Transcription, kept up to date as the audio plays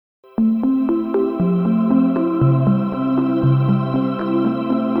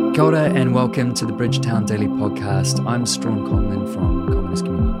Kia ora and welcome to the Bridgetown Daily Podcast. I'm Strawn Coleman from Commoners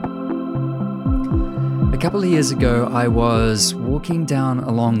Communion. A couple of years ago, I was walking down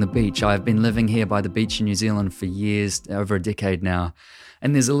along the beach. I've been living here by the beach in New Zealand for years, over a decade now.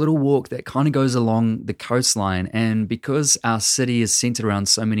 And there's a little walk that kind of goes along the coastline. And because our city is centered around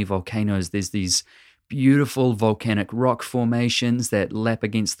so many volcanoes, there's these beautiful volcanic rock formations that lap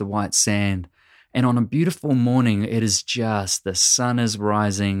against the white sand. And on a beautiful morning, it is just, the sun is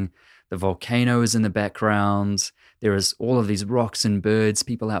rising, the volcano is in the background, there is all of these rocks and birds,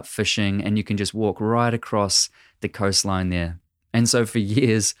 people out fishing, and you can just walk right across the coastline there. And so for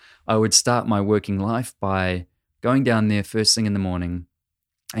years, I would start my working life by going down there first thing in the morning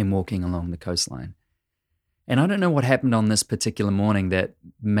and walking along the coastline. And I don't know what happened on this particular morning that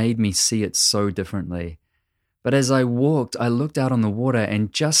made me see it so differently. But as I walked, I looked out on the water,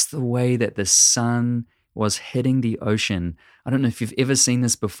 and just the way that the sun was hitting the ocean, I don't know if you've ever seen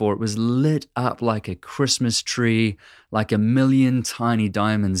this before, it was lit up like a Christmas tree, like a million tiny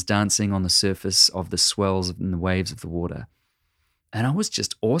diamonds dancing on the surface of the swells and the waves of the water. And I was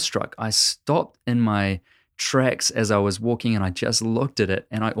just awestruck. I stopped in my tracks as I was walking, and I just looked at it,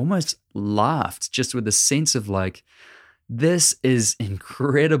 and I almost laughed, just with a sense of like, this is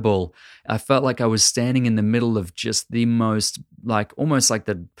incredible. I felt like I was standing in the middle of just the most, like almost like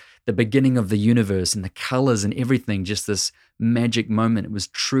the beginning of the universe, and the colors and everything, just this magic moment. It was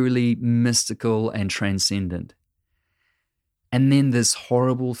truly mystical and transcendent. And then this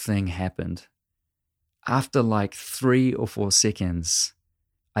horrible thing happened. After like 3 or 4 seconds,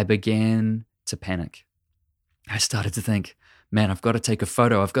 I began to panic. I started to think, man, I've got to take a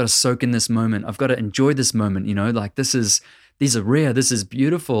photo. I've got to soak in this moment. I've got to enjoy this moment, like these are rare. This is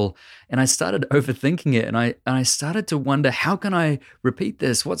beautiful. And I started overthinking it, and I started to wonder, how can I repeat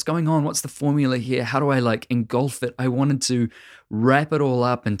this? What's going on? What's the formula here? How do I engulf it? I wanted to wrap it all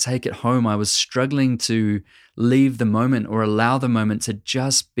up and take it home. I was struggling to leave the moment or allow the moment to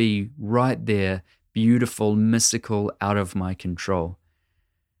just be right there, beautiful, mystical, out of my control.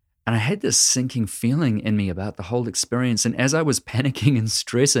 And I had this sinking feeling in me about the whole experience. And as I was panicking and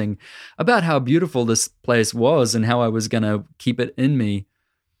stressing about how beautiful this place was and how I was going to keep it in me,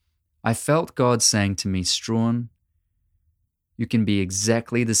 I felt God saying to me, Strawn, you can be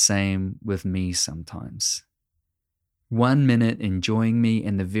exactly the same with me sometimes. 1 minute enjoying me,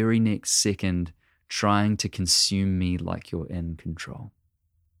 and the very next second trying to consume me like you're in control.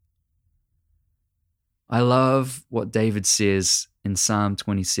 I love what David says in Psalm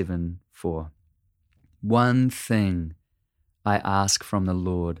 27:4. One thing I ask from the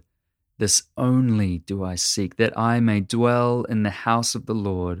Lord, this only do I seek, that I may dwell in the house of the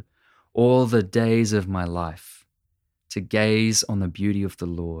Lord all the days of my life, to gaze on the beauty of the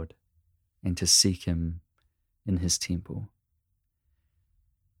Lord and to seek him in his temple.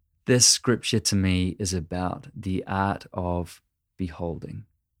 This scripture to me is about the art of beholding.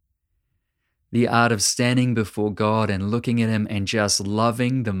 The art of standing before God and looking at him and just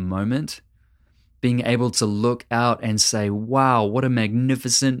loving the moment, being able to look out and say, wow, what a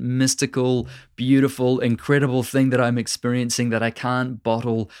magnificent, mystical, beautiful, incredible thing that I'm experiencing that I can't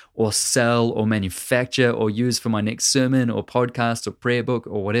bottle or sell or manufacture or use for my next sermon or podcast or prayer book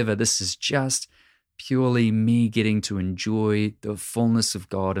or whatever. This is just purely me getting to enjoy the fullness of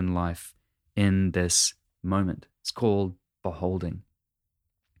God in life in this moment. It's called beholding.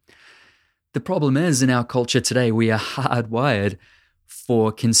 The problem is, in our culture today, we are hardwired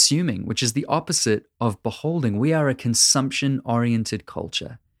for consuming, which is the opposite of beholding. We are a consumption-oriented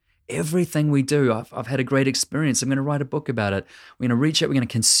culture. Everything we do, I've had a great experience. I'm going to write a book about it. We're going to reach out. We're going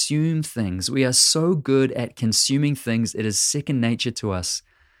to consume things. We are so good at consuming things. It is second nature to us,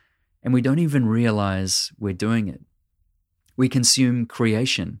 and we don't even realize we're doing it. We consume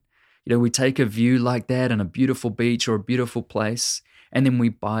creation. We take a view like that on a beautiful beach or a beautiful place, and then we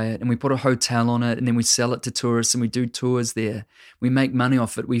buy it and we put a hotel on it, and then we sell it to tourists and we do tours there. We make money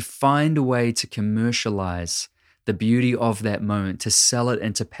off it. We find a way to commercialize the beauty of that moment, to sell it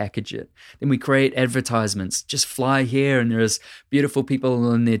and to package it. Then we create advertisements. Just fly here and there's beautiful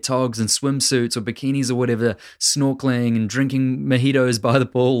people in their togs and swimsuits or bikinis or whatever, snorkeling and drinking mojitos by the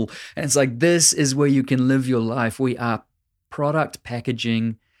pool. And it's like, this is where you can live your life. We are product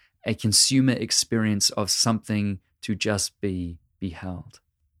packaging a consumer experience of something to just be beheld.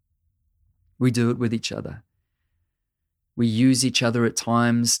 We do it with each other. We use each other at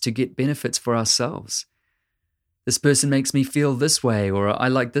times to get benefits for ourselves. This person makes me feel this way, or I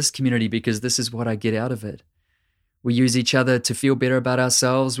like this community because this is what I get out of it. We use each other to feel better about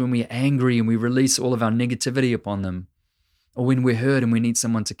ourselves when we're angry and we release all of our negativity upon them. Or when we're hurt and we need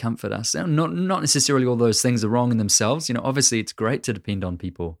someone to comfort us. Not necessarily all those things are wrong in themselves. Obviously it's great to depend on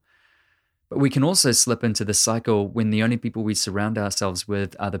people. But we can also slip into the cycle when the only people we surround ourselves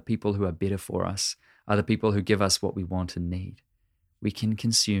with are the people who are better for us, are the people who give us what we want and need. We can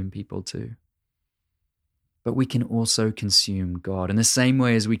consume people too. But we can also consume God. In the same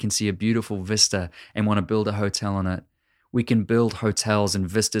way as we can see a beautiful vista and want to build a hotel on it, we can build hotels and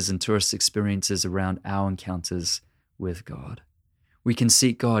vistas and tourist experiences around our encounters with God. We can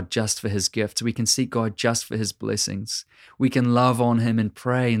seek God just for his gifts. We can seek God just for his blessings. We can love on him and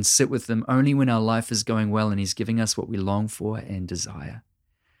pray and sit with him only when our life is going well and he's giving us what we long for and desire.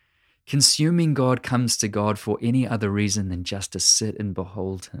 Consuming God comes to God for any other reason than just to sit and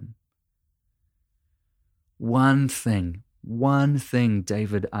behold him. One thing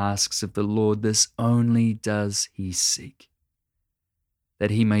David asks of the Lord, this only does he seek,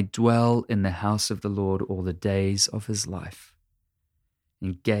 that he may dwell in the house of the Lord all the days of his life,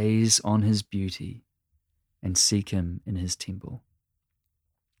 and gaze on his beauty and seek him in his temple.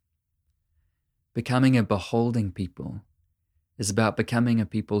 Becoming a beholding people is about becoming a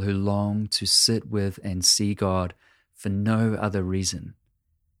people who long to sit with and see God for no other reason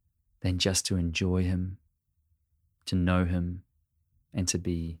than just to enjoy him, to know him, and to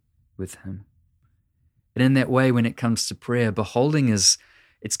be with him. And in that way, when it comes to prayer, beholding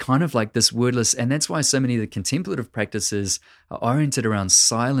it's kind of like this wordless, and that's why so many of the contemplative practices are oriented around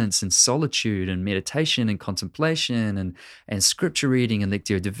silence and solitude and meditation and contemplation and scripture reading and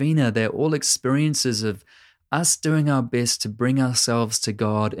Lectio Divina. They're all experiences of us doing our best to bring ourselves to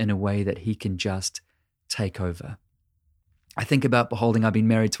God in a way that he can just take over. I think about beholding. I've been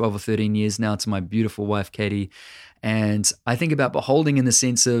married 12 or 13 years now to my beautiful wife, Katie. And I think about beholding in the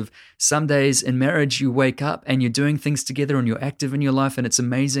sense of some days in marriage, you wake up and you're doing things together and you're active in your life and it's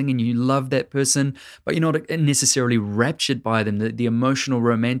amazing and you love that person, but you're not necessarily raptured by them. The emotional,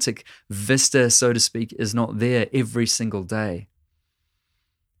 romantic vista, so to speak, is not there every single day.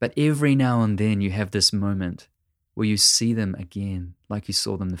 But every now and then you have this moment where you see them again like you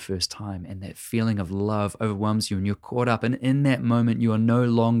saw them the first time, and that feeling of love overwhelms you and you're caught up. And in that moment, you are no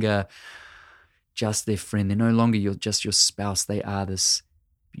longer just their friend. They're no longer just your spouse. They are this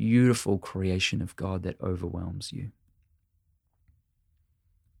beautiful creation of God that overwhelms you.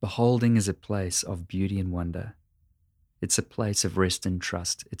 Beholding is a place of beauty and wonder. It's a place of rest and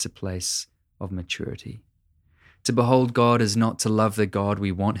trust. It's a place of maturity. To behold God is not to love the God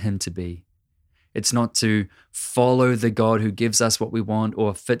we want him to be. It's not to follow the God who gives us what we want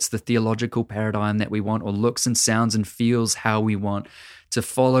or fits the theological paradigm that we want or looks and sounds and feels how we want. To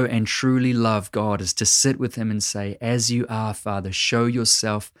follow and truly love God is to sit with him and say, as you are, Father, show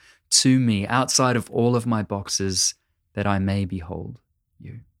yourself to me outside of all of my boxes that I may behold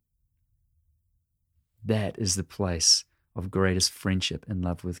you. That is the place of greatest friendship and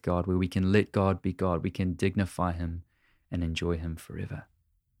love with God, where we can let God be God. We can dignify him and enjoy him forever.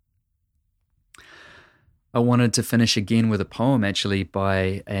 I wanted to finish again with a poem actually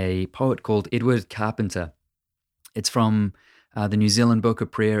by a poet called Edward Carpenter. It's from the New Zealand Book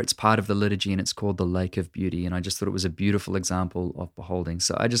of Prayer. It's part of the liturgy and it's called The Lake of Beauty. And I just thought it was a beautiful example of beholding.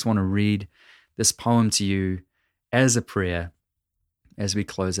 So I just want to read this poem to you as a prayer as we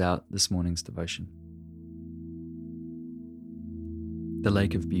close out this morning's devotion. The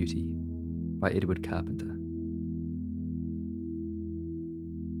Lake of Beauty by Edward Carpenter.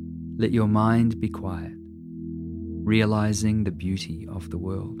 Let your mind be quiet, realizing the beauty of the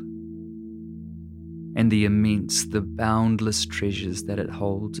world and the immense, the boundless treasures that it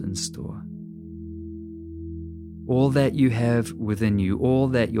holds in store. All that you have within you, all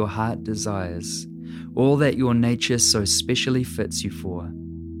that your heart desires, all that your nature so specially fits you for,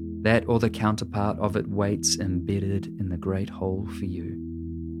 that or the counterpart of it waits embedded in the great whole for you.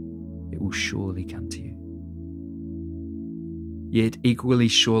 It will surely come to you. Yet equally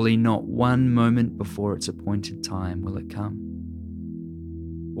surely not one moment before its appointed time will it come.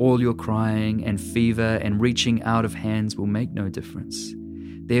 All your crying and fever and reaching out of hands will make no difference.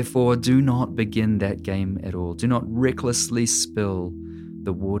 Therefore, do not begin that game at all. Do not recklessly spill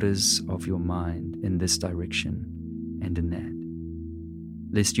the waters of your mind in this direction and in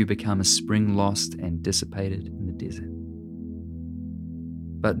that, lest you become a spring lost and dissipated in the desert.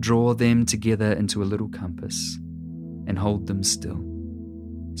 But draw them together into a little compass and hold them still,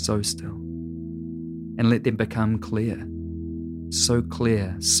 so still, and let them become clear, so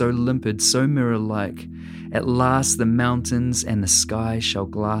limpid, so mirror-like. At last the mountains and the sky shall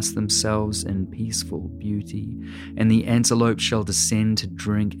glass themselves in peaceful beauty, and the antelope shall descend to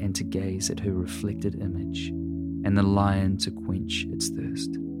drink and to gaze at her reflected image, and the lion to quench its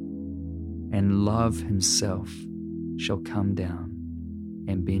thirst. And love himself shall come down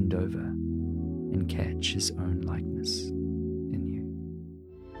and bend over and catch his own likeness.